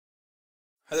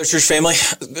Hi there, church family.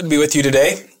 Good to be with you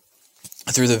today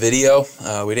through the video.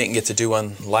 We didn't get to do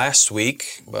one last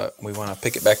week, but we want to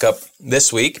pick it back up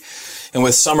this week. And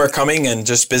with summer coming and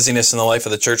just busyness in the life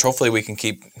of the church, hopefully we can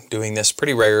keep doing this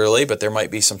pretty regularly, but there might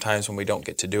be some times when we don't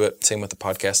get to do it. Same with the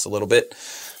podcast a little bit.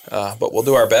 But we'll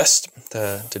do our best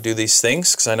to do these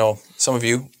things because I know some of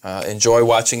you enjoy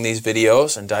watching these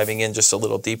videos and diving in just a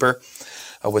little deeper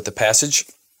with the passage.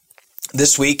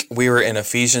 This week we were in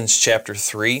Ephesians chapter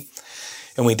 3.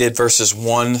 And we did verses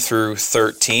 1 through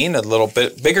 13, a little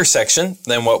bit bigger section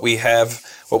than what we have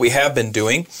been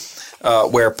doing,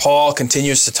 where Paul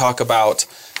continues to talk about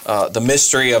the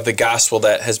mystery of the gospel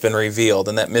that has been revealed.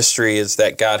 And that mystery is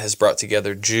that God has brought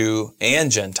together Jew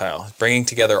and Gentile, bringing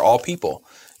together all people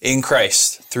in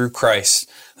Christ, through Christ,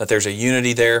 that there's a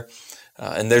unity there.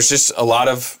 And there's just a lot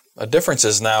of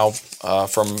differences now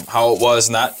from how it was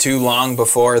not too long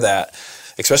before that,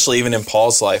 especially even in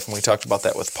Paul's life. And we talked about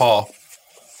that with Paul.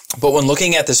 But when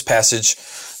looking at this passage,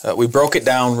 we broke it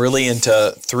down really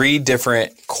into three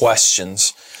different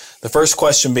questions. The first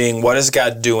question being, what is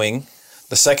God doing?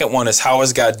 The second one is, how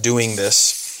is God doing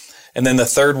this? And then the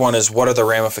third one is, what are the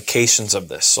ramifications of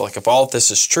this? So like if all of this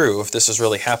is true, if this is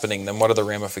really happening, then what are the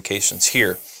ramifications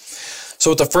here?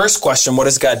 So with the first question, what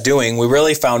is God doing? We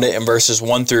really found it in verses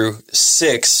 1 through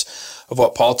 6 of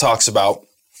what Paul talks about.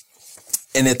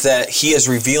 And it's that he is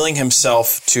revealing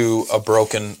himself to a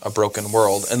broken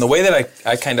world. And the way that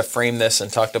I kind of framed this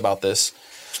and talked about this,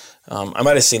 I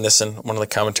might have seen this in one of the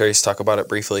commentaries talk about it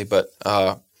briefly, but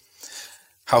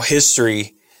how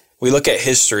history, we look at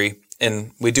history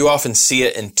and we do often see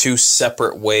it in two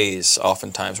separate ways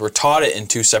oftentimes. We're taught it in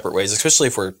two separate ways, especially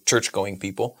if we're church-going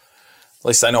people. At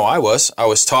least I know I was. I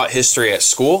was taught history at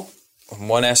school in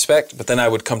one aspect, but then I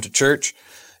would come to church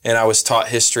and I was taught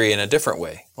history in a different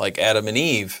way, like Adam and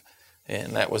Eve,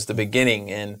 and that was the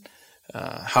beginning, and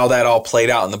how that all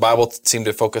played out. And the Bible seemed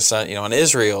to focus on, on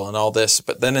Israel and all this.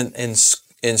 But then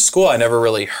in school, I never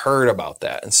really heard about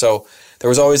that, and so there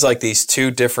was always like these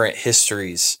two different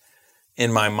histories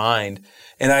in my mind.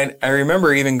 And I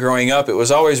remember even growing up, it was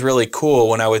always really cool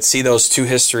when I would see those two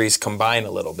histories combine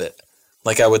a little bit.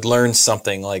 Like I would learn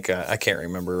something like I can't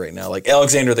remember right now, like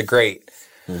Alexander the Great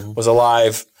was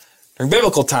alive during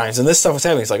biblical times, and this stuff was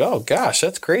happening. It's like, oh gosh,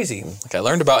 that's crazy. Like I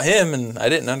learned about him, and I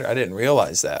didn't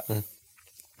realize that.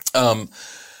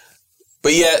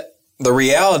 But yet, the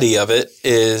reality of it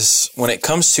is, when it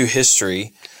comes to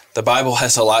history, the Bible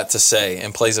has a lot to say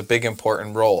and plays a big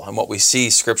important role. And what we see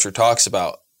Scripture talks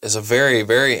about is a very,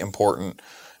 very important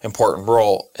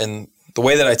role. And the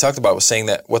way that I talked about was saying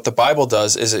that what the Bible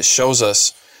does is it shows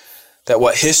us that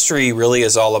what history really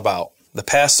is all about, the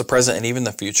past, the present, and even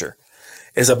the future,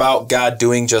 is about God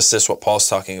doing just this, what Paul's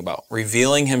talking about,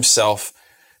 revealing himself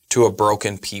to a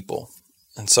broken people.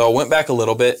 And so I went back a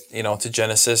little bit, to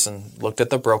Genesis and looked at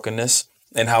the brokenness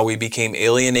and how we became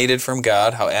alienated from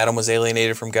God, how Adam was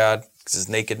alienated from God because of his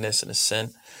nakedness and his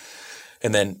sin.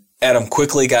 And then Adam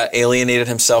quickly got alienated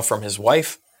himself from his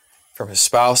wife, from his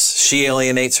spouse. She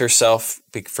alienates herself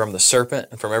from the serpent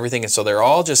and from everything. And so they're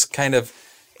all just kind of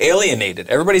alienated.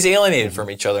 Everybody's alienated from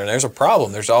each other, and there's a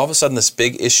problem. There's all of a sudden this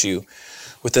big issue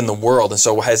within the world. And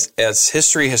so as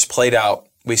history has played out,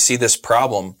 we see this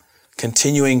problem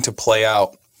continuing to play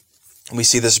out. We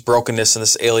see this brokenness and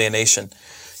this alienation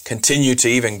continue to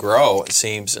even grow, it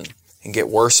seems, and get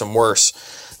worse and worse.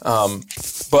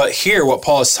 But here, what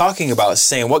Paul is talking about is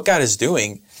saying what God is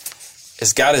doing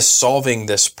is God is solving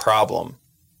this problem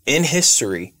in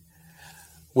history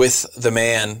with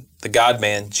the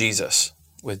God-man, Jesus,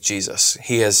 with Jesus.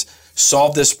 He has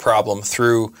solved this problem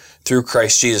through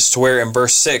Christ Jesus, to where in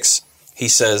verse 6 he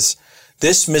says,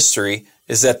 this mystery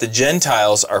is that the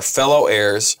Gentiles are fellow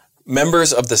heirs,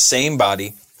 members of the same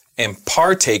body, and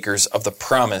partakers of the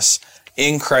promise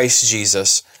in Christ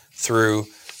Jesus through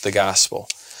the gospel.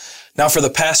 Now for the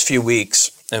past few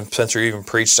weeks, and Spencer even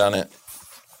preached on it,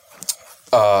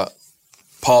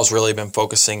 Paul's really been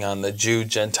focusing on the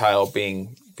Jew-Gentile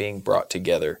being brought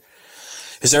together.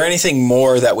 Is there anything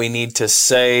more that we need to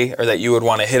say or that you would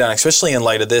want to hit on, especially in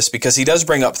light of this? Because he does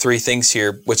bring up three things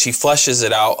here, which he fleshes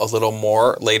it out a little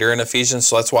more later in Ephesians,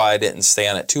 so that's why I didn't stay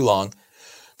on it too long.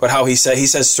 But how he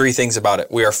says three things about it.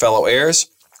 We are fellow heirs,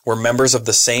 we're members of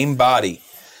the same body,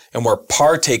 and we're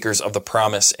partakers of the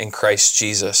promise in Christ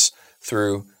Jesus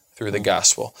through the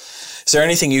gospel. Is there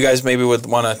anything you guys maybe would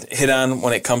want to hit on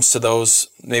when it comes to those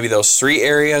three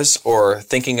areas, or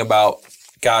thinking about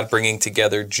God bringing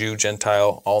together Jew,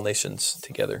 Gentile, all nations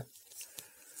together?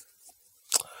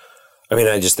 I mean,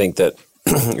 I just think that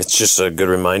it's just a good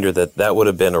reminder that would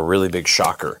have been a really big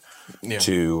shocker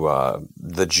to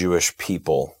the Jewish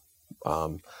people.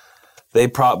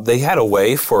 they had a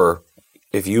way for,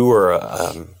 if you were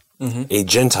a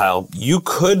Gentile,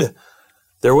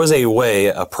 there was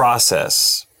a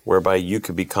process whereby you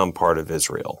could become part of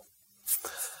Israel.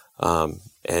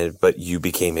 But you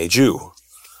became a Jew.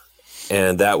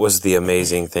 And that was the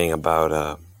amazing thing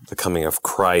about the coming of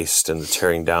Christ and the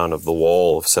tearing down of the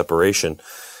wall of separation,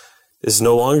 is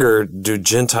no longer do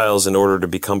Gentiles, in order to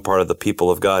become part of the people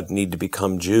of God, need to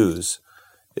become Jews.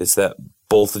 It's that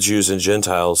both Jews and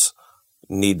Gentiles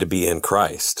need to be in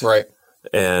Christ. Right.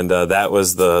 And that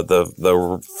was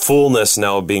the fullness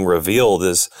now being revealed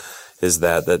is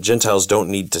that Gentiles don't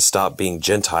need to stop being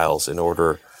Gentiles in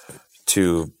order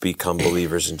to become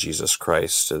believers in Jesus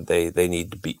Christ. They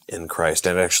need to be in Christ,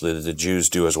 and actually the Jews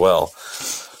do as well.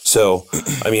 So,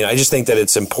 I mean, I just think that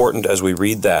it's important as we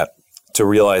read that to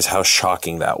realize how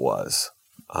shocking that was.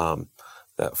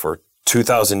 That for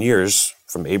 2,000 years,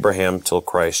 from Abraham till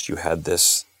Christ, you had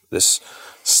this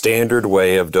standard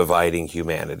way of dividing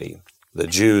humanity, the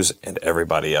Jews and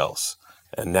everybody else.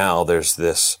 And now there's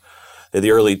this.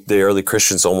 The early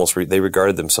Christians they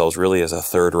regarded themselves really as a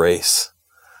third race.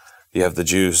 You have the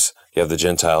Jews, you have the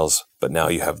Gentiles, but now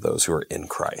you have those who are in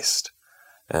Christ.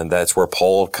 And that's where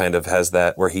Paul kind of has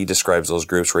that, where he describes those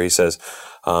groups, where he says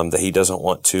that he doesn't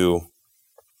want to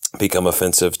become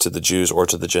offensive to the Jews or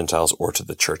to the Gentiles or to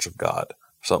the church of God.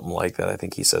 Something like that, I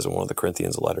think he says in one of the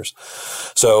Corinthians letters.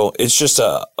 So it's just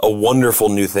a wonderful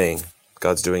new thing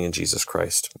God's doing in Jesus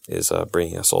Christ, is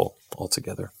bringing us all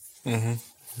together. Mm-hmm.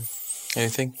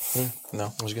 Anything?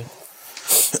 No, it was good.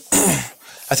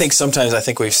 I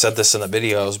think we've said this in the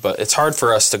videos, but it's hard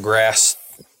for us to grasp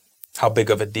how big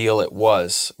of a deal it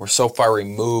was. We're so far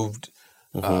removed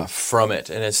from it,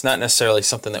 and it's not necessarily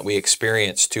something that we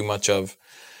experience too much of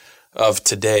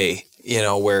today,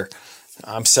 where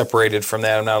I'm separated from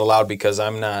that. I'm not allowed because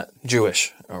I'm not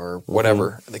Jewish or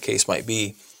whatever the case might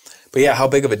be. But yeah, how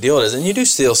big of a deal it is. And you do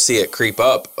still see it creep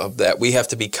up of that. We have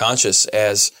to be conscious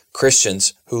as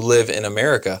Christians who live in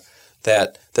America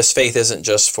that this faith isn't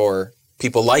just for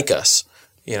people like us,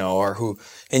 or who,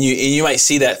 and you might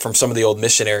see that from some of the old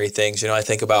missionary things. I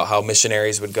think about how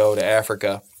missionaries would go to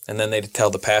Africa and then they'd tell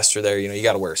the pastor there, you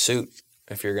got to wear a suit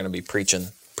if you're going to be preaching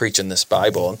this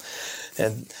Bible.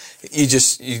 And you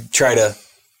try to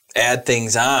add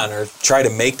things on or try to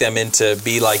make them into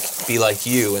be like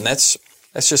you. And that's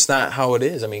just not how it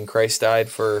is. I mean, Christ died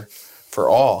for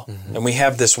all. Mm-hmm. And we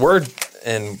have this word,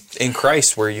 and in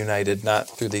Christ we're united, not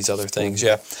through these other things.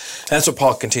 Yeah. And that's what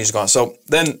Paul continues to go on. So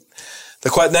then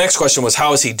the next question was,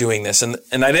 how is he doing this? And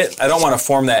I don't want to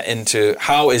form that into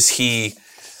how is he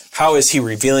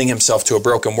revealing himself to a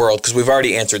broken world, because we've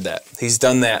already answered that. He's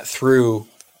done that through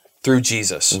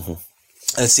Jesus. Mm-hmm.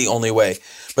 And it's the only way.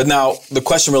 But now the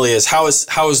question really is, how is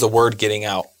the word getting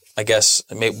out? I guess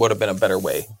it would have been a better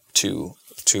way to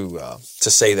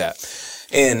say that.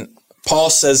 And Paul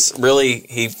says, really,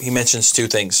 he mentions two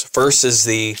things. First is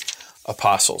the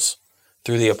apostles,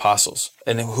 through the apostles,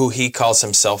 and who he calls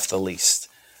himself the least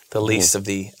of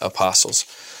the apostles.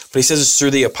 But he says it's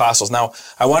through the apostles. Now,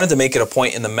 I wanted to make it a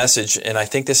point in the message, and I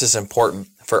think this is important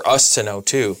for us to know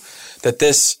too, that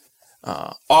this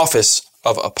office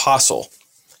of apostle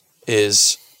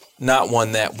is not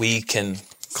one that we can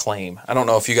claim. I don't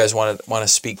know if you guys want to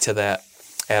speak to that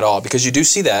at all, because you do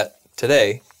see that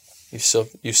today. You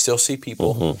still see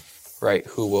people, right,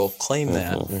 who will claim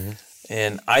that. Mm-hmm.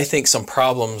 And I think some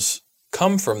problems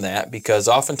come from that, because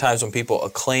oftentimes when people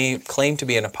claim to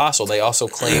be an apostle, they also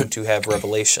claim to have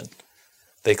revelation.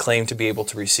 They claim to be able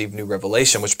to receive new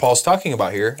revelation, which Paul's talking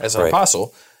about here as an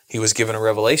apostle. He was given a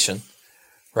revelation,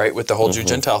 right, with the whole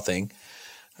Jew-Gentile thing.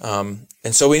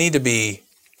 And so we need to be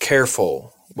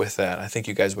careful with that. I think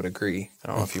you guys would agree. I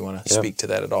don't know if you want to speak to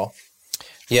that at all.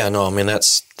 Yeah, no, I mean,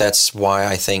 that's why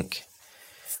I think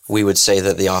we would say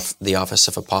that the office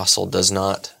of apostle does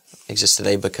not exist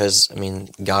today, because, I mean,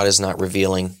 God is not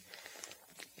revealing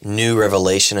new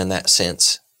revelation in that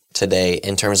sense today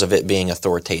in terms of it being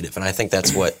authoritative. And I think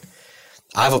that's what,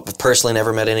 I've personally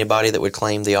never met anybody that would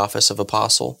claim the office of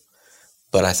apostle,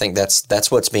 but I think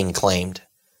that's what's being claimed,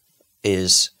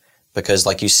 is because,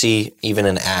 like you see even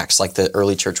in Acts, like the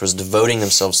early church was devoting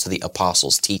themselves to the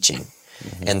apostles' teaching.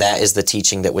 Mm-hmm. And that is the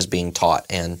teaching that was being taught,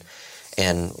 and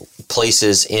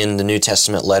places in the New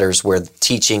Testament letters where the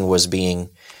teaching was being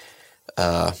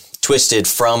twisted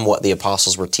from what the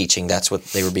apostles were teaching. That's what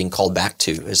they were being called back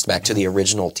to, is back to the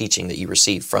original teaching that you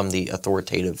received from the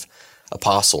authoritative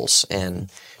apostles.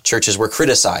 And churches were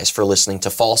criticized for listening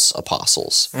to false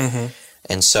apostles. Mm-hmm.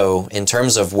 And so in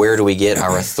terms of where do we get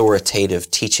our authoritative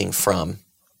teaching from,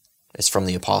 it's from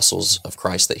the apostles of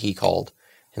Christ that he called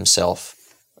himself,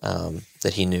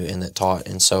 that he knew and that taught.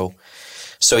 And so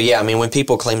So yeah, I mean, when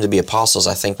people claim to be apostles,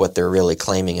 I think what they're really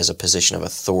claiming is a position of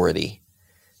authority,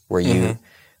 where you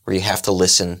have to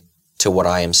listen to what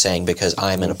I am saying because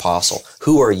I am an apostle.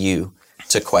 Who are you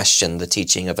to question the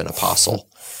teaching of an apostle,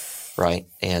 right?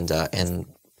 And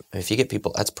if you get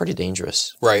people, that's pretty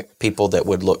dangerous, Right. People that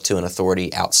would look to an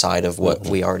authority outside of what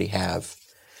we already have,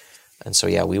 and so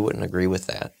yeah, we wouldn't agree with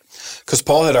that. Because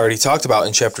Paul had already talked about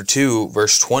in chapter 2,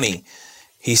 verse 20,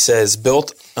 he says,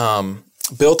 built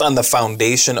on the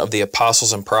foundation of the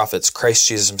apostles and prophets, Christ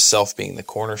Jesus himself being the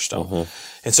cornerstone.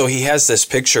 And so he has this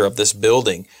picture of this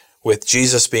building with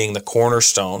Jesus being the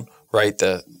cornerstone, right?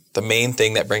 The main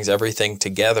thing that brings everything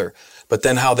together. But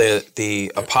then how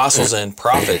the apostles and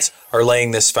prophets are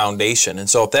laying this foundation. And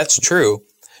so if that's true,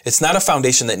 it's not a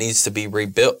foundation that needs to be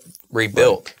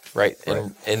rebuilt, right?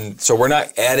 And so we're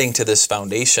not adding to this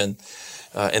foundation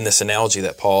in this analogy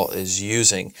that Paul is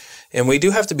using. And we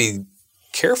do have to be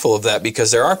careful of that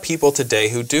because there are people today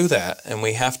who do that, and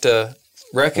we have to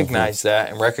recognize that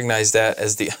and recognize that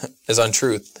as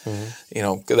untruth,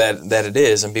 that it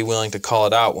is, and be willing to call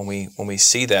it out when we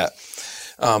see that.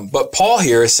 But Paul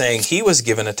here is saying he was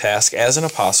given a task as an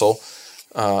apostle,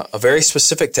 a very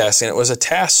specific task, and it was a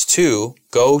task to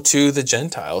go to the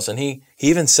Gentiles. And he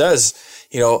even says,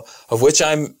 of which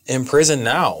I'm in prison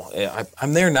now.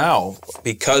 I'm there now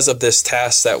because of this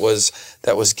task that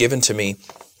was given to me.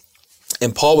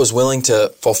 And Paul was willing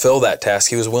to fulfill that task.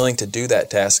 He was willing to do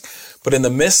that task. But in the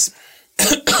midst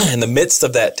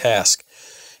of that task,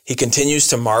 he continues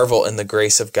to marvel in the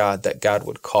grace of God that God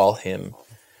would call him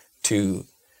to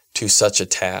such a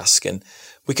task. And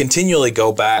we continually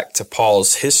go back to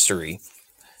Paul's history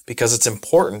because it's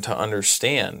important to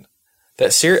understand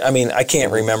that. I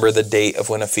can't remember the date of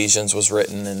when Ephesians was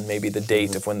written and maybe the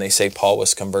date of when they say Paul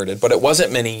was converted, but it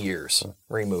wasn't many years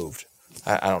removed.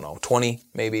 I don't know, 20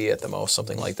 maybe at the most,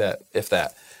 something like that, if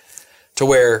that. To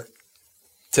where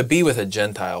to be with a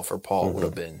Gentile for Paul would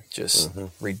have been just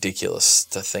ridiculous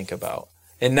to think about.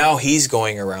 And now he's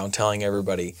going around telling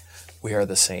everybody, we are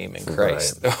the same in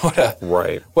Christ.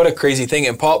 Right. What a crazy thing.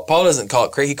 And Paul doesn't call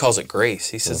it grace, he calls it grace.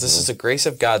 He says, this is the grace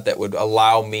of God that would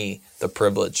allow me the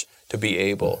privilege to be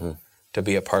able to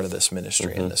be a part of this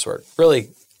ministry and this work. Really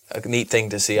a neat thing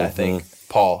to see, I think,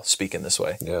 Paul speaking this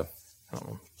way. Yeah.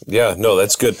 Yeah, no,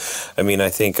 that's good. I mean, I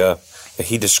think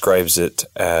he describes it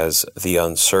as the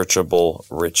unsearchable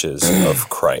riches of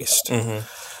Christ,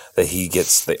 that he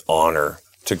gets the honor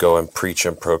to go and preach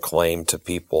and proclaim to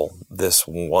people this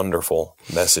wonderful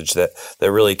message that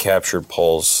really captured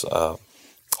Paul's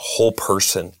whole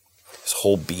person, his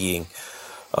whole being.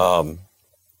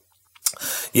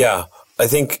 Yeah, I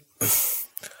think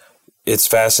it's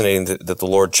fascinating that the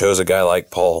Lord chose a guy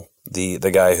like Paul, the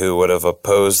guy who would have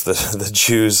opposed the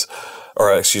Jews,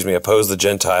 opposed the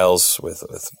Gentiles with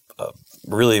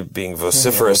really being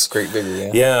vociferous. Great vigor,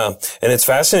 Yeah, and it's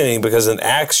fascinating because in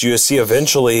Acts you see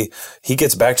eventually he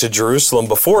gets back to Jerusalem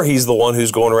before he's the one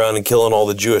who's going around and killing all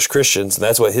the Jewish Christians, and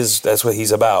that's what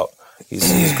he's about.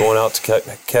 He's going out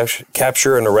to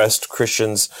capture and arrest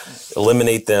Christians,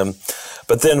 eliminate them.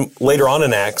 But then later on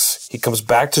in Acts, he comes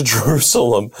back to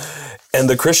Jerusalem, and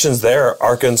the Christians there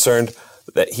are concerned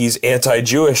that he's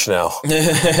anti-Jewish now.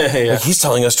 Like he's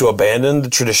telling us to abandon the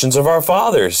traditions of our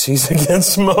fathers. He's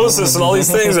against Moses and all these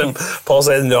things. And Paul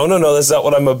said, no, that's not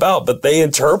what I'm about. But they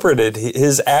interpreted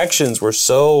his actions were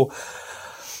so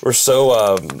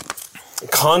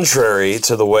contrary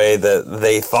to the way that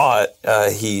they thought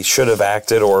he should have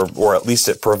acted, or at least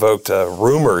it provoked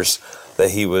rumors that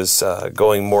he was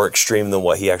going more extreme than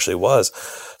what he actually was.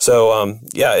 So,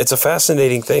 it's a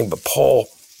fascinating thing. But Paul,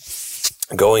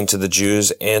 going to the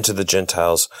Jews and to the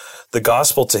Gentiles, the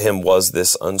gospel to him was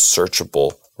this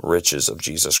unsearchable riches of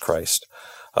Jesus Christ.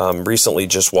 Recently,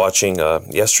 just watching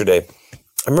yesterday,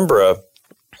 I remember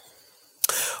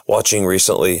watching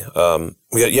recently.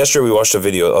 Yesterday, we watched a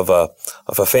video of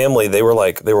a family. They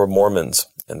were Mormons,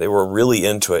 and they were really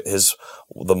into it.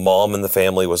 The mom in the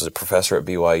family was a professor at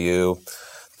BYU.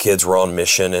 Kids were on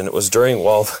mission, and it was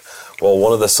while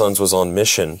one of the sons was on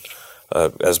mission,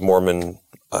 as Mormon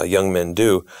young men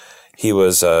do. He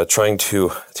was talking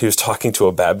to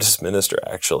a Baptist minister,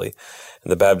 actually,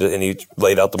 and he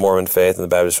laid out the Mormon faith, and the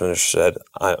Baptist minister said,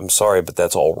 "I'm sorry, but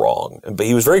that's all wrong." But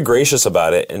he was very gracious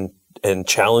about it and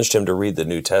challenged him to read the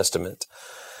New Testament,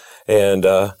 and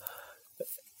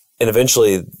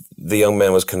eventually the young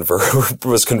man was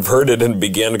converted and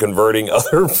began converting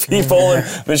other people, and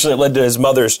eventually it led to his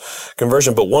mother's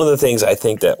conversion. But one of the things I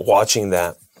think that watching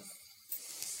that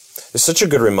is such a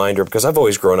good reminder, because I've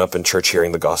always grown up in church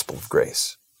hearing the gospel of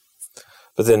grace.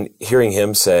 But then hearing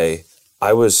him say,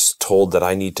 I was told that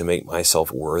I need to make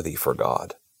myself worthy for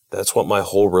God. That's what my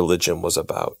whole religion was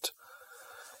about.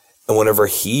 And whenever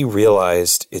he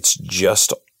realized it's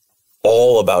just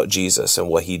all about Jesus and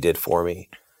what he did for me,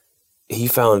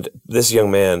 this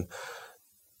young man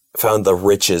found the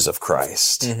riches of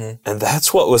Christ. And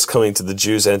that's what was coming to the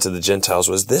Jews and to the Gentiles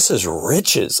was this is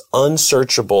riches,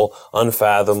 unsearchable,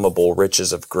 unfathomable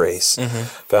riches of grace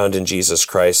found in Jesus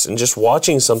Christ. And just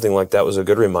watching something like that was a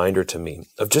good reminder to me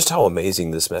of just how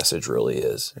amazing this message really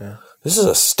is. Yeah. This is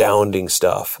astounding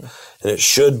stuff. And it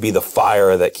should be the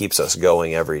fire that keeps us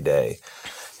going every day.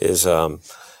 This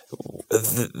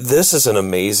is an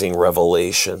amazing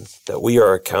revelation that we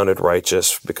are accounted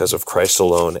righteous because of Christ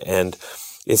alone. And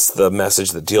it's the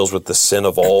message that deals with the sin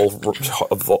of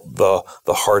the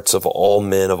hearts of all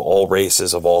men, of all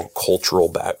races, of all cultural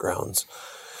backgrounds.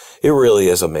 It really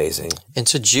is amazing. And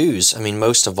to Jews, I mean,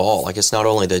 most of all, like it's not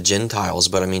only to Gentiles,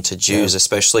 but I mean to Jews,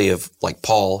 especially of like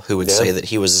Paul, who would say that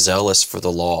he was zealous for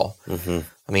the law. I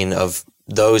mean, of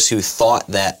those who thought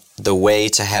that the way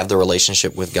to have the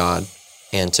relationship with God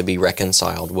and to be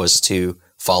reconciled was to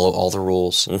follow all the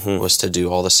rules, was to do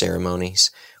all the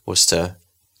ceremonies, was to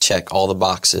check all the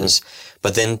boxes,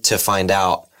 but then to find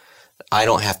out I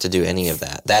don't have to do any of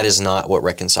that. That is not what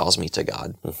reconciles me to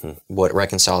God. What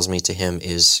reconciles me to him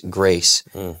is grace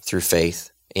through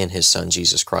faith in his son,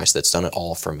 Jesus Christ, that's done it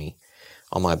all for me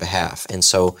on my behalf. And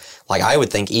so, like, I would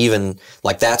think even,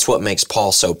 like, that's what makes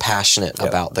Paul so passionate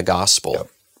about the gospel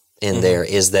in there,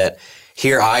 is that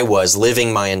here I was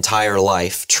living my entire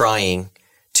life trying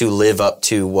to live up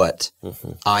to what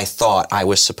I thought I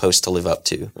was supposed to live up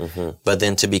to, but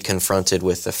then to be confronted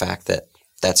with the fact that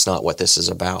that's not what this is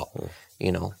about,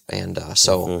 you know? And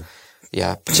so,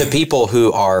 to people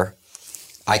who are,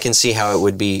 I can see how it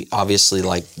would be obviously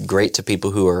like great to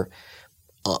people who are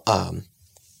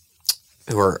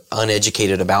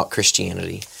uneducated about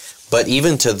Christianity, but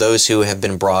even to those who have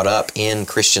been brought up in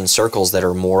Christian circles that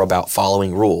are more about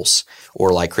following rules,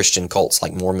 or like Christian cults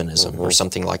like Mormonism or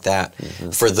something like that,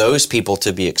 for those people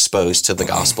to be exposed to the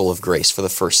gospel of grace for the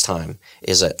first time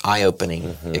is an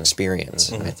eye-opening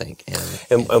experience, I think.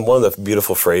 And one of the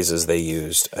beautiful phrases they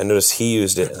used, I noticed he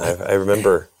used it, and I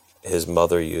remember his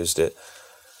mother used it,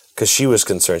 because she was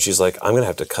concerned. She's like, I'm going to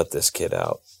have to cut this kid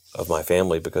out of my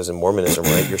family, because in Mormonism,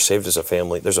 right, you're saved as a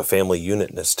family. There's a family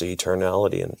unitness to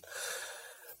eternality.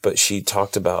 But she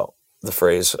talked about the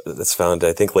phrase that's found,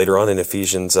 I think, later on in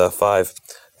Ephesians 5,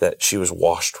 that she was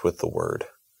washed with the Word.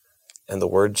 And the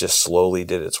Word just slowly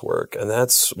did its work. And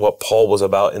that's what Paul was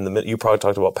about you probably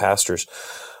talked about pastors.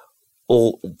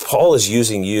 Well, Paul is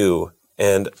using you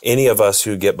and any of us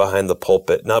who get behind the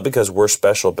pulpit, not because we're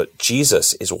special, but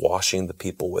Jesus is washing the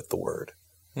people with the Word.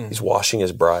 He's washing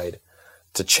his bride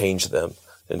to change them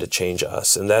and to change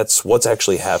us. And that's what's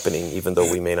actually happening, even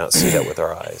though we may not see that with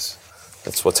our eyes.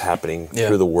 That's what's happening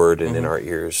through the Word and in our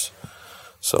ears.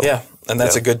 So and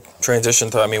that's a good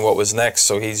transition to, what was next.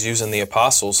 So he's using the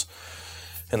apostles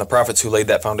and the prophets who laid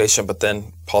that foundation, but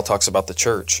then Paul talks about the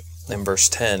church in verse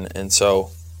 10. And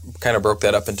so kind of broke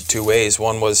that up into two ways.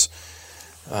 One was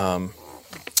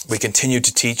we continue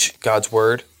to teach God's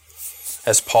Word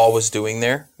as Paul was doing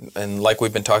there. And like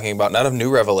we've been talking about, not of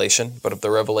new revelation, but of the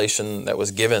revelation that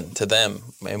was given to them.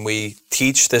 And we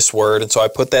teach this Word. And so I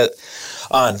put that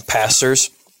on pastors,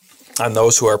 on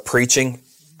those who are preaching,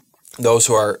 those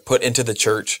who are put into the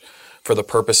church for the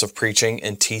purpose of preaching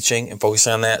and teaching and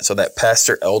focusing on that. So that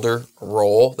pastor-elder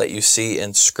role that you see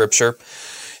in Scripture.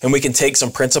 And we can take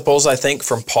some principles, I think,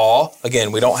 from Paul.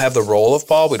 Again, we don't have the role of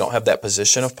Paul. We don't have that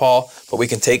position of Paul. But we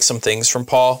can take some things from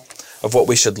Paul of what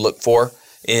we should look for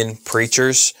in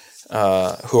preachers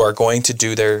who are going to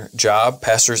do their job,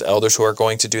 pastors, elders who are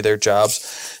going to do their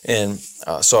jobs. And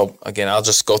so, again, I'll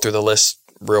just go through the list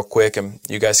real quick, and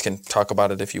you guys can talk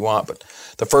about it if you want. But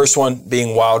the first one,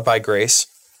 being wowed by grace.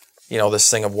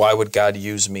 This thing of, why would God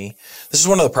use me? This is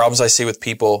one of the problems I see with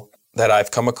people that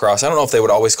I've come across. I don't know if they would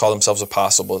always call themselves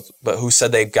apostles, but who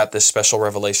said they got this special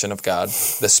revelation of God,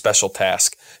 this special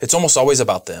task. It's almost always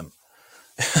about them.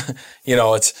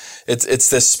 It's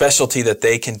this specialty that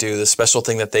they can do, this special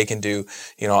thing that they can do.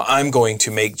 I'm going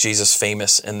to make Jesus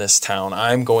famous in this town.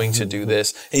 I'm going to do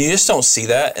this. And you just don't see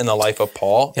that in the life of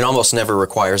Paul. It almost never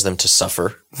requires them to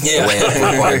suffer the way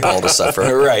it required Paul to suffer.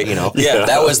 Right.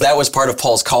 That was part of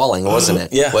Paul's calling, wasn't it?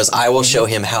 Yeah. Was, I will show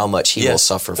him how much he will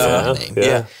suffer for my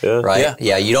name. Right?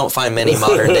 Yeah. You don't find many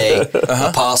modern day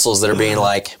apostles that are being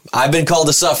like, I've been called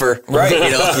to suffer. Right.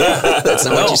 That's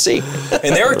not what you see.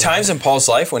 And there were times in Paul's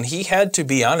life when he had to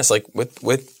be honest, like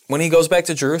with when he goes back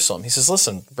to Jerusalem. He says,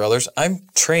 listen, brothers, I'm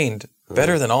trained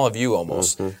better than all of you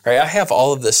almost. Right? I have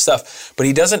all of this stuff. But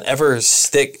he doesn't ever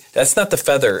stick, that's not the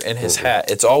feather in his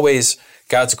hat. It's always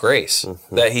God's grace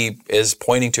that he is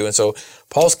pointing to. And so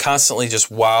Paul's constantly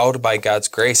just wowed by God's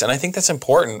grace. And I think that's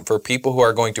important for people who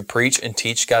are going to preach and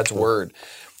teach God's word,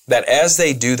 that as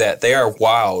they do that, they are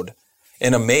wowed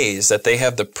and amazed that they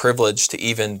have the privilege to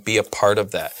even be a part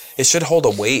of that. It should hold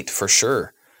a weight for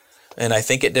sure. And I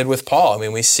think it did with Paul. I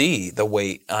mean, we see the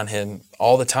weight on him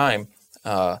all the time.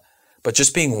 But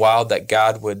just being wowed that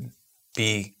God would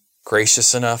be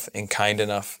gracious enough and kind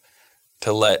enough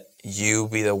to let you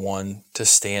be the one to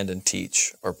stand and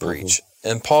teach or preach.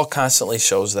 And Paul constantly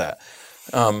shows that.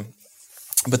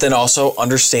 But then also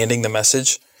understanding the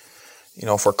message. You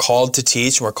know, if we're called to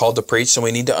teach and we're called to preach, then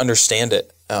we need to understand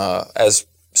it. As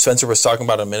Spencer was talking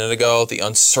about a minute ago, the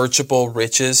unsearchable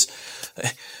riches.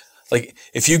 Like,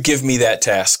 if you give me that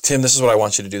task, Tim, this is what I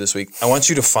want you to do this week. I want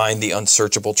you to find the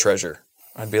unsearchable treasure.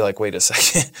 I'd be like, wait a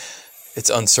second. It's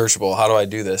unsearchable. How do I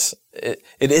do this?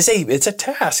 It's a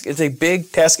task. It's a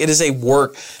big task. It is a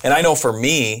work. And I know for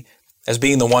me, as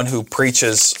being the one who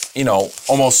preaches, you know,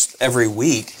 almost every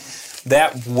week,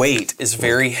 that weight is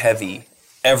very heavy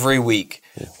every week.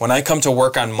 When I come to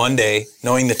work on Monday,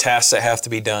 knowing the tasks that have to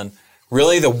be done,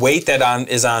 really the weight that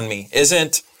is on me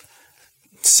isn't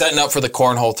setting up for the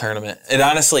cornhole tournament. It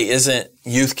honestly isn't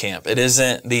youth camp. It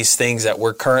isn't these things that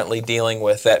we're currently dealing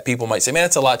with that people might say, man,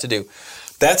 it's a lot to do.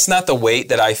 That's not the weight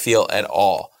that I feel at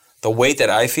all. The weight that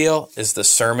I feel is the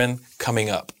sermon coming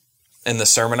up and the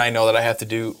sermon I know that I have to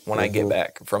do when I get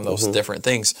back from those different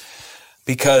things.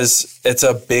 Because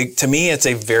to me, it's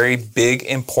a very big,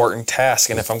 important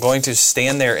task. And if I'm going to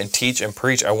stand there and teach and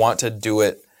preach, I want to do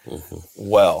it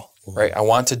well, right? I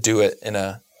want to do it in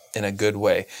a good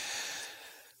way.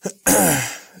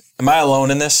 Am I alone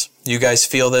in this? You guys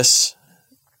feel this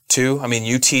too? I mean,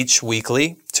 you teach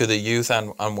weekly to the youth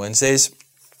on Wednesdays.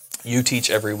 You teach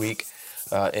every week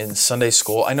in Sunday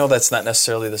school. I know that's not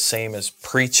necessarily the same as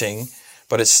preaching,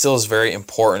 but it still is very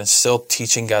important. It's still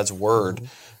teaching God's word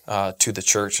to the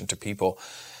church and to people.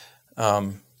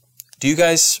 Do you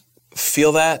guys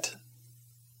feel that?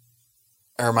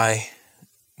 Or am I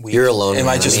weak? You're alone. Am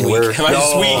I just weak? Am I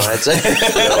just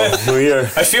weak? No, we are.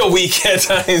 I feel weak at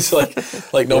times,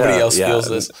 like nobody else feels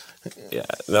this. Yeah,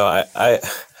 no, I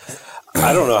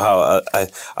don't know how.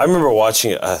 I remember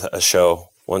watching a show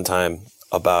one time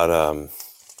about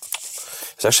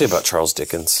it's actually about Charles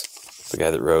Dickens, the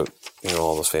guy that wrote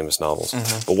all those famous novels.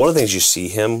 But one of the things you see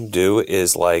him do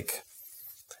is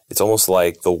it's almost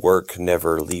like the work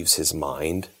never leaves his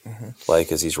mind.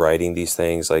 Like as he's writing these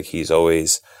things, like he's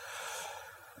always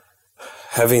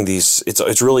having these.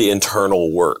 It's really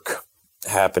internal work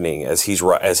happening as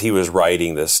he was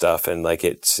writing this stuff, and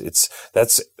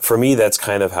that's for me. That's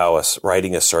kind of how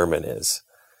writing a sermon is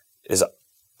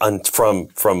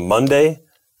from Monday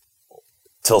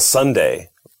till Sunday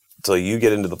till you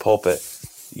get into the pulpit.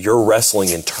 You're wrestling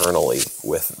internally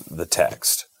with the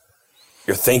text.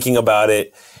 You're thinking about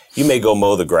it. You may go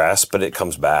mow the grass, but it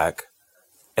comes back,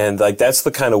 and that's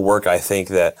the kind of work I think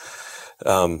that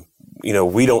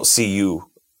we don't see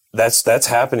you. That's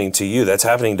happening to you. That's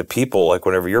happening to people. Like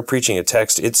whenever you're preaching a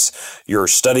text, you're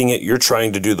studying it, you're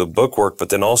trying to do the book work, but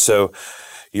then also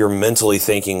you're mentally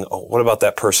thinking, oh, what about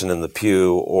that person in the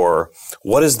pew? Or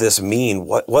what does this mean?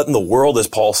 What in the world is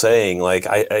Paul saying?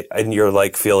 And you're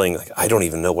feeling I don't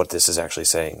even know what this is actually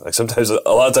saying.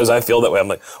 A lot of times I feel that way. I'm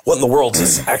like, what in the world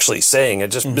is this actually saying? It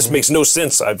just makes no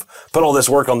sense. I've put all this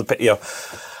work on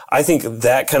I think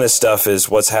that kind of stuff is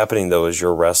what's happening, though, is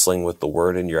you're wrestling with the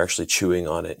word and you're actually chewing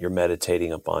on it. You're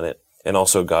meditating upon it. And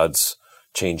also God's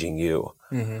changing you.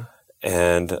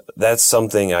 And that's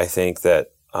something I think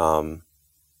that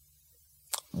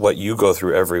what you go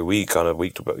through every week on a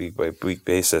week-to-week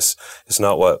basis is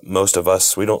not what most of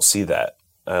us, we don't see that.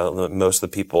 Most of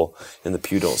the people in the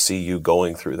pew don't see you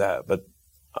going through that. But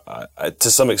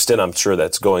to some extent, I'm sure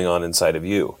that's going on inside of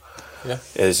you. Yeah.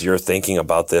 As you're thinking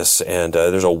about this, and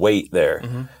there's a weight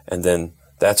there. And then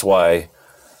that's why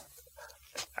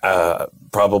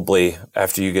probably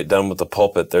after you get done with the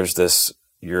pulpit, there's this,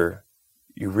 you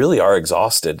really are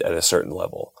exhausted at a certain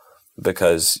level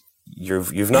because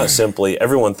you've not simply,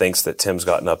 everyone thinks that Tim's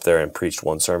gotten up there and preached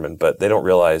one sermon, but they don't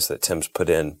realize that Tim's put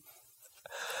in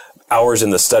hours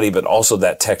in the study, but also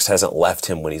that text hasn't left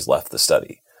him when he's left the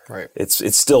study. Right.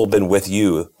 It's still been with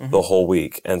you the whole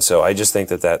week. And so I just think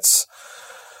that's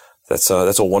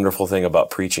a wonderful thing about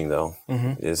preaching, though,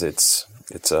 is it's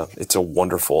a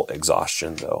wonderful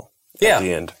exhaustion, though. Yeah. At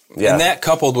the end. Yeah. And that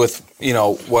coupled with,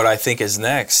 what I think is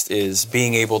next is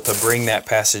being able to bring that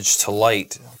passage to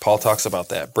light. Paul talks about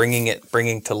that,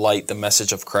 bringing to light the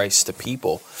message of Christ to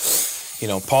people.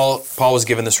 Paul was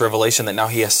given this revelation that now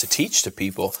he has to teach to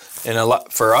people. And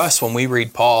for us, when we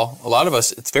read Paul, a lot of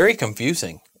us, it's very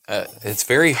confusing. it's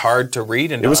very hard to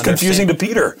read and It was confusing to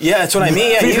Peter. Yeah, that's what I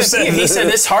mean. Yeah, Peter he said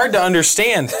it's hard to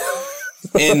understand.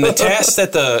 And the task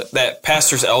that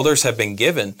pastors, elders have been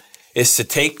given is to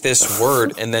take this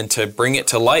word and then to bring it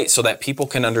to light so that people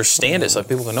can understand it, so that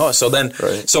people can know it. So then,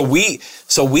 so we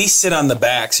sit on the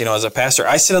backs, as a pastor,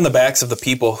 I sit on the backs of the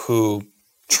people who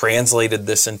translated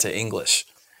this into English,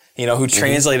 who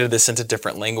translated this into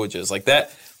different languages. Like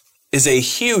that is a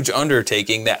huge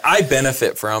undertaking that I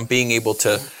benefit from being able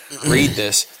to read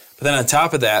this. But then on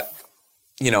top of that,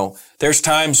 there's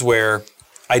times where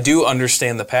I do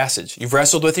understand the passage. You've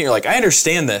wrestled with it, you're like, I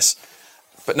understand this,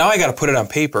 but now I got to put it on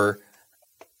paper,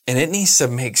 and it needs to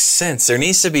make sense. There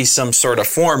needs to be some sort of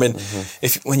form. And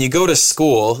when you go to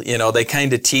school, they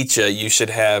kind of teach you should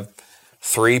have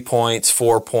 3 points,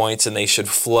 4 points, and they should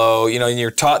flow, and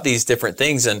you're taught these different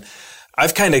things. And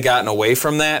I've kind of gotten away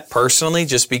from that personally,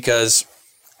 just because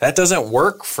that doesn't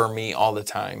work for me all the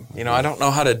time. I don't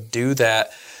know how to do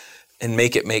that and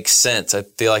make it make sense. I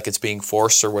feel like it's being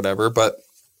forced or whatever, but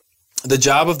the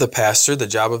job of the pastor, the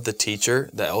job of the teacher,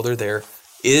 the elder there,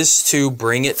 is to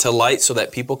bring it to light so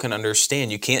that people can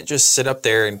understand. You can't just sit up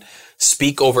there and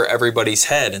speak over everybody's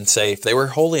head and say if they were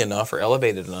holy enough or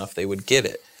elevated enough, they would get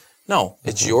it. No,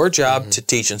 it's your job to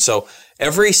teach. And so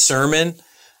every sermon,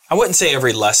 I wouldn't say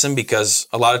every lesson, because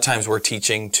a lot of times we're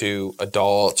teaching to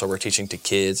adults or we're teaching to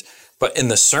kids, but in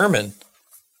the sermon,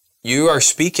 you are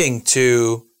speaking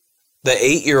to the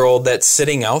 8-year-old that's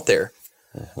sitting out there.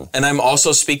 And I'm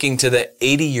also speaking to the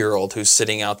 80-year-old who's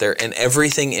sitting out there and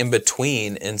everything in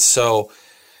between. And so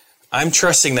I'm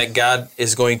trusting that God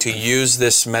is going to use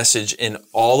this message in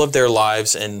all of their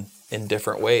lives in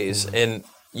different ways. And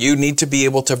you need to be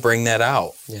able to bring that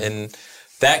out. And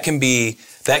that can be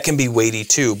weighty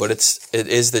too, but it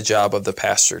is the job of the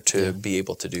pastor to be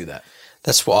able to do that.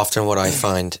 That's often what I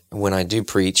find when I do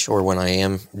preach or when I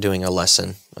am doing a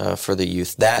lesson for the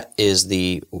youth. That is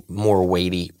the more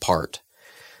weighty part.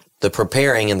 The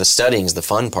preparing and the studying is the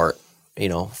fun part,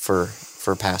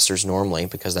 for pastors normally,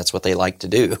 because that's what they like to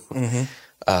do.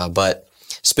 But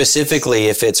specifically,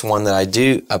 if it's one that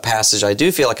a passage, I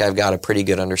do feel like I've got a pretty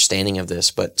good understanding of this.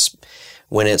 But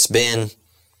when it's been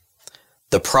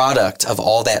the product of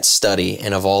all that study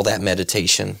and of all that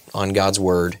meditation on God's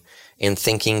Word and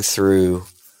thinking through,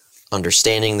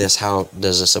 understanding this, how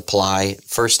does this apply,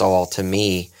 first of all, to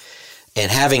me, and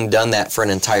having done that for an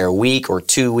entire week or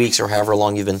 2 weeks or however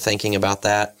long you've been thinking about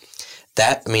that,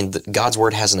 God's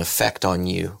Word has an effect on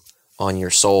you, on your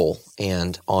soul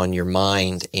and on your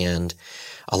mind. And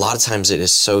a lot of times it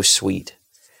is so sweet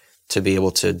to be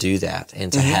able to do that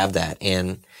and to have that.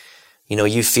 And,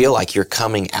 you feel like you're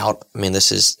coming out.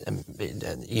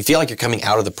 You feel like you're coming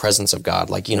out of the presence of God.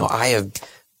 Like, I have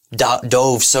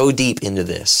dove so deep into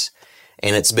this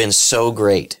and it's been so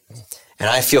great. And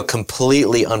I feel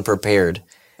completely unprepared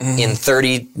in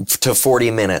 30 to 40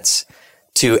 minutes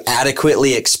to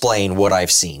adequately explain what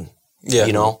I've seen. Yeah.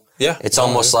 Yeah. It's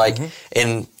almost like,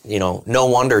 and, no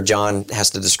wonder John has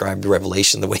to describe the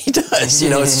Revelation the way he does.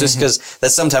 It's just because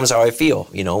that's sometimes how I feel,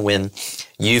 when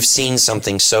you've seen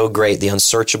something so great, the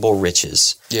unsearchable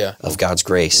riches of God's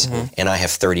grace, and I have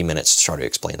 30 minutes to try to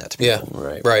explain that to people.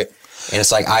 Yeah. Right. And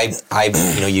it's like,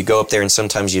 you go up there and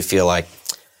sometimes you feel like,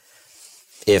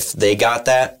 if they got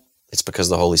that, it's because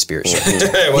the Holy Spirit showed me. I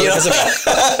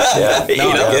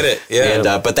get it. Yeah.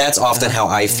 And but that's often how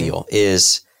I feel.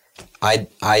 Is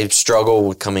I struggle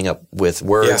with coming up with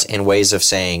words and ways of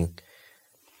saying,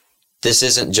 this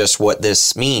isn't just what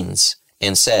this means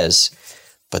and says,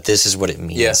 but this is what it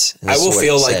means. Yes, I will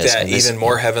feel like that even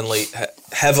more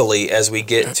heavily as we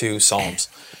get to Psalms.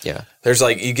 Yeah. There's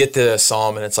you get to a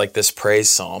psalm and it's like this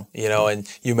praise psalm, and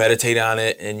you meditate on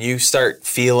it and you start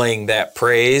feeling that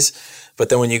praise. But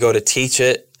then when you go to teach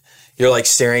it, you're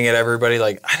staring at everybody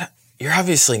you're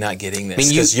obviously not getting this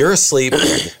because you're asleep.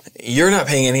 You're not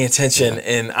paying any attention,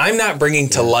 and I'm not bringing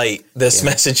to light this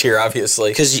message here,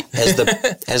 obviously. Because as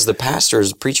the pastor,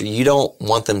 as the preacher, you don't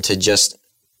want them to just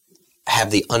have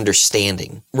the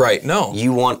understanding. Right, no.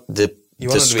 You want the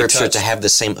Scripture to have the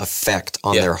same effect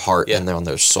on their heart and on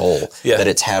their soul that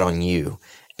it's had on you.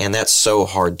 And that's so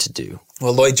hard to do.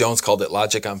 Well, Lloyd Jones called it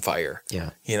logic on fire. Yeah.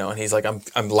 And he's like,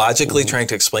 I'm logically trying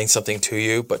to explain something to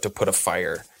you, but to put a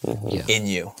fire in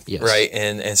you. Yes. Right.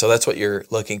 And so that's what you're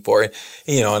looking for.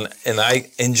 And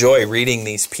I enjoy reading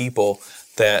these people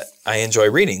that I enjoy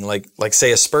reading, like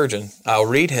say a Spurgeon. I'll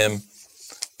read him,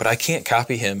 but I can't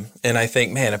copy him. And I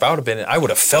think, man, if I would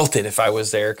have felt it if I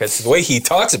was there, because the way he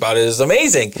talks about it is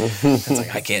amazing. It's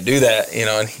like, I can't do that,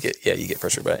 and you get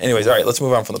frustrated by it. Anyways, all right, let's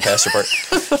move on from the pastor part.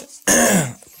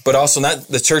 But also,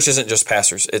 the church isn't just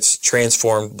pastors. It's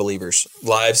transformed believers,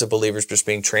 lives of believers just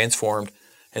being transformed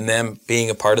and them being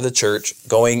a part of the church,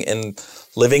 going and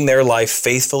living their life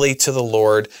faithfully to the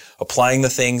Lord, applying the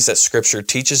things that Scripture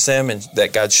teaches them and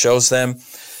that God shows them.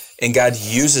 And God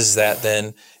uses that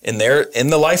then in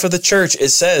the life of the church. It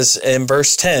says in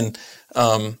verse 10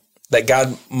 that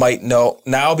God might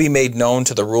now be made known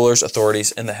to the rulers,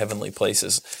 authorities in the heavenly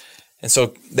places. And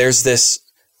so there's this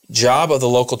job of the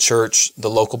local church, the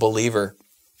local believer,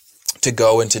 to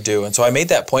go and to do. And so I made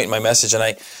that point in my message, and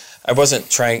I wasn't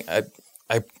trying,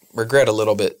 I regret a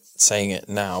little bit saying it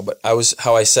now, but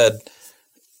I said,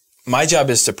 my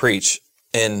job is to preach,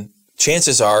 and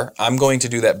chances are I'm going to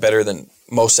do that better than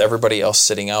most everybody else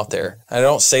sitting out there. I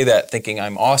don't say that thinking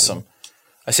I'm awesome.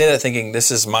 I say that thinking this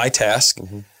is my task,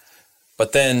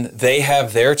 but then they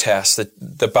have their task.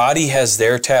 The body has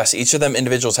their task. Each of them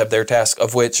individuals have their task,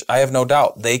 of which I have no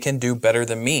doubt they can do better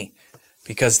than me,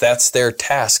 because that's their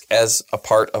task as a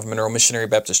part of Monroe Missionary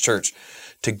Baptist Church,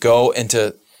 to go and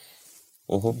to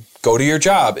go to your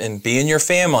job and be in your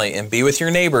family and be with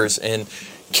your neighbors and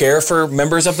care for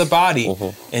members of the body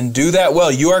and do that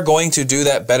well. You are going to do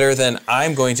that better than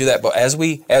I'm going to do that. But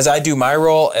as I do my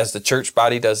role, as the church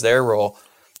body does their role,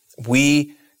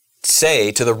 we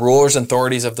say to the rulers and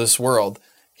authorities of this world,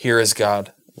 here is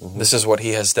God. This is what he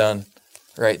has done,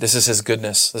 right? This is his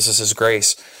goodness. This is his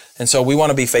grace. And so we want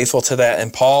to be faithful to that.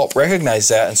 And Paul recognized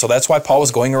that. And so that's why Paul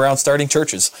was going around starting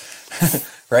churches,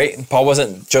 right? And Paul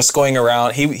wasn't just going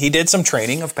around. He did some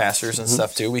training of pastors and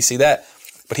stuff too. We see that.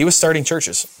 But he was starting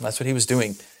churches. That's what he was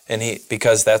doing. And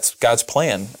because that's God's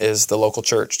plan, is the local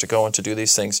church to go and to do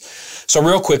these things. So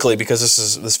real quickly, because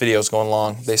this video is going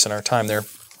long based on our time there,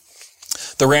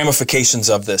 the ramifications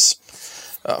of this.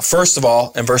 First of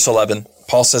all, in verse 11,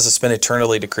 Paul says it's been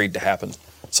eternally decreed to happen.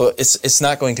 So it's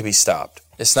not going to be stopped.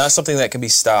 It's not something that can be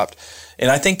stopped.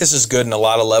 And I think this is good in a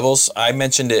lot of levels. I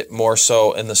mentioned it more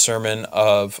so in the sermon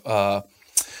of,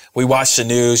 we watch the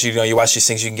news, you watch these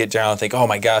things, you can get down and think, oh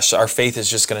my gosh, our faith is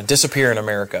just going to disappear in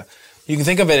America. You can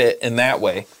think of it in that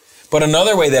way. But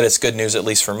another way that it's good news, at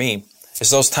least for me, is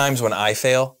those times when I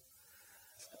fail,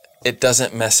 it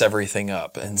doesn't mess everything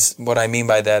up. And what I mean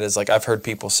by that is, like, I've heard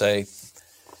people say,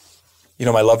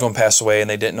 my loved one passed away and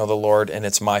they didn't know the Lord, and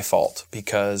it's my fault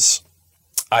because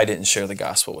I didn't share the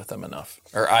gospel with them enough,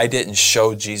 or I didn't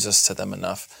show Jesus to them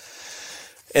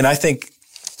enough. And I think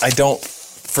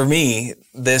for me,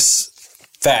 this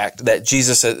fact that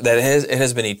it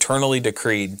has been eternally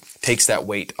decreed takes that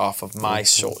weight off of my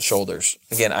shoulders.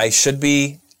 Again, I should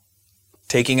be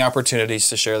taking opportunities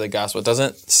to share the gospel. It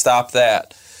doesn't stop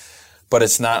that, but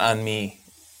it's not on me,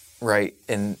 right?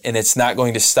 And it's not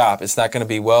going to stop. It's not going to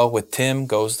be, well, with Tim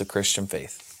goes the Christian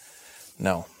faith.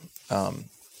 No,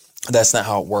 that's not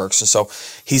how it works. And so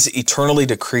he's eternally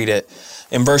decreed it.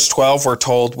 In verse 12, we're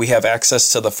told we have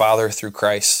access to the Father through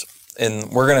Christ.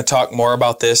 And we're going to talk more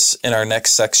about this in our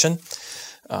next section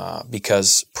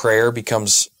because prayer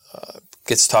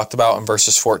gets talked about in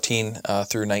verses 14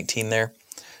 through 19 there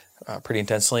pretty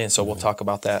intensely. And so we'll talk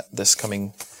about that this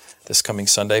coming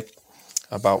Sunday,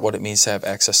 about what it means to have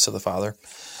access to the Father.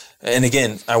 And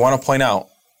again, I want to point out,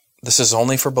 this is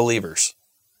only for believers,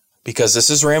 because this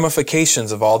is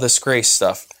ramifications of all this grace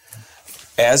stuff.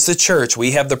 As the church,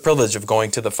 we have the privilege of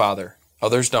going to the Father.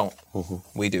 Others don't.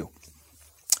 We do.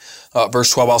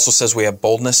 Verse 12 also says we have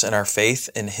boldness in our faith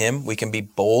in him. We can be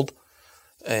bold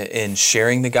in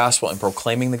sharing the gospel and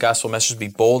proclaiming the gospel message. Be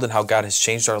bold in how God has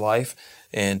changed our life.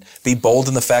 And be bold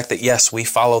in the fact that, yes, we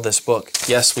follow this book.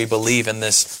 Yes, we believe in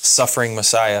this suffering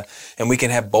Messiah. And we can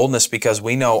have boldness because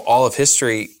we know all of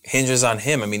history hinges on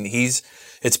him. I mean,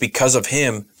 it's because of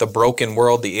him, the broken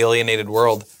world, the alienated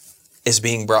world is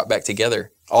being brought back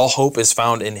together. All hope is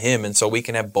found in him. And so we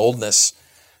can have boldness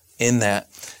in that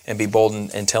and be bold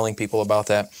in telling people about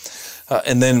that.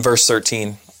 And then verse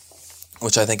 13,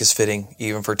 which I think is fitting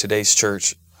even for today's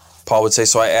church, Paul would say,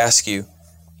 so I ask you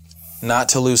not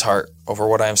to lose heart over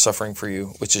what I am suffering for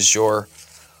you, which is your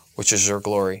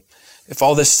glory. If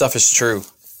all this stuff is true,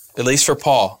 at least for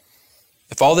Paul,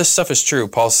 if all this stuff is true,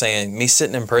 Paul's saying, me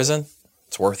sitting in prison,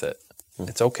 it's worth it.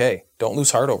 It's okay. Don't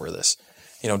lose heart over this.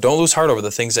 Don't lose heart over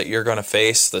the things that you're going to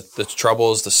face, the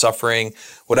troubles, the suffering,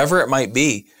 whatever it might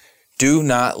be. Do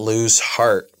not lose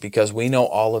heart, because we know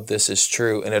all of this is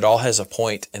true, and it all has a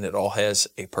point, and it all has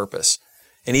a purpose.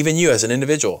 And even you as an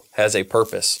individual has a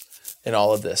purpose in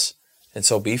all of this. And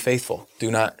so be faithful. Do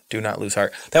not lose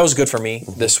heart. That was good for me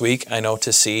this week, I know,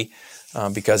 to see,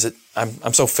 because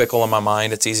I'm so fickle in my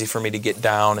mind. It's easy for me to get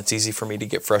down. It's easy for me to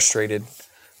get frustrated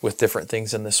with different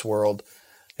things in this world.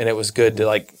 And it was good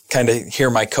to kind of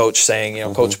hear my coach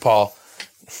saying, Coach Paul,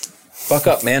 buck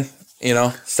up, man.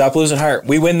 Stop losing heart.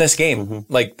 We win this game.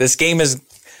 This game is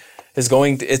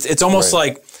going to, it's almost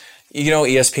like, You know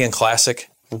ESPN Classic?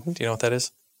 Do you know what that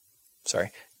is?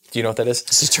 Sorry. Do you know what that is?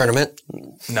 This is a tournament.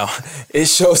 No, it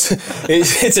shows.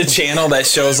 It's a channel that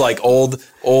shows like old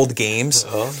games,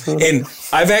 and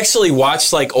I've actually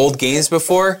watched like old games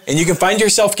before, and you can find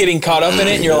yourself getting caught up in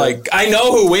it, and you're like, I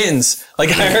know who wins. Like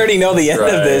I already know the end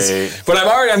of this, but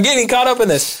I'm getting caught up in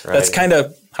this. Right. That's kind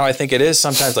of how I think it is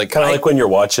sometimes. Like kind of like when you're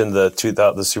watching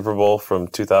the Super Bowl from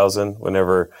 2000,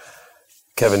 whenever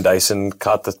Kevin Dyson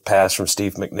caught the pass from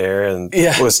Steve McNair and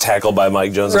was tackled by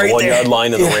Mike Jones on the 1 yard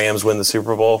line, and the Rams win the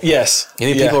Super Bowl. Yes.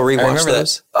 Any people rewatch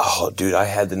those? Oh, dude, I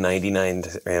had the 99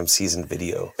 Rams season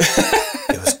video.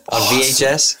 It was on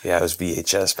VHS? Yeah, it was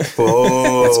VHS.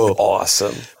 Whoa. It's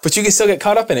awesome. But you can still get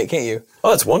caught up in it, can't you? Oh,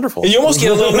 that's wonderful. And you almost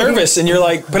get a little nervous, and you're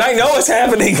like, but I know what's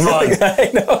happening. Come on. Like,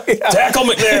 I know. Yeah. Tackle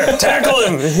McNair. Tackle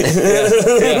him.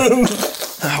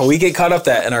 We get caught up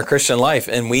that in our Christian life,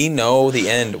 and we know the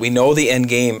end. We know the end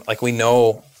game. Like we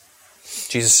know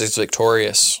Jesus is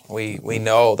victorious. We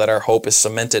know that our hope is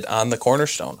cemented on the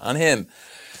cornerstone, on Him.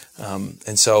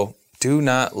 And so do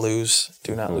not lose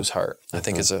heart. I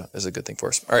think is a good thing for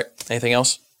us. All right. Anything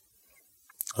else?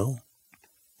 Oh.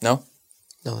 No?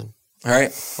 Nothing. All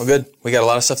right. Well, good. We got a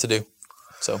lot of stuff to do.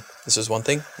 So this is one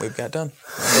thing we've got done.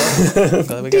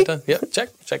 Glad we got done. Yep. Check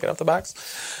it off the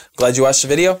box. Glad you watched the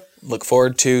video. Look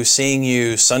forward to seeing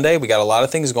you Sunday. We got a lot of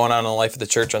things going on in the life of the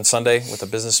church on Sunday with a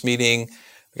business meeting.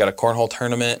 We got a cornhole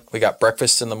tournament. We got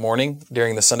breakfast in the morning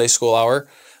during the Sunday school hour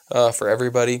for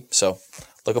everybody. So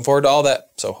looking forward to all that.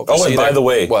 So hope to see you there. By the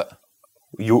way, what?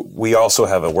 We also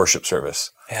have a worship service.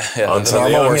 Yeah. On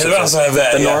Sunday. Normal worship we also have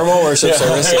that. The normal worship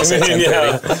service is at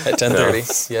 10:30. At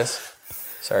 10:30. No. Yes.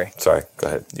 Sorry. Go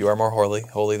ahead. You are more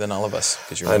holy than all of us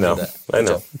because you I know. that. I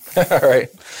know. All right.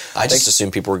 I just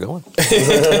assumed people were going.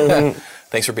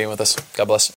 Thanks for being with us. God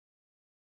bless.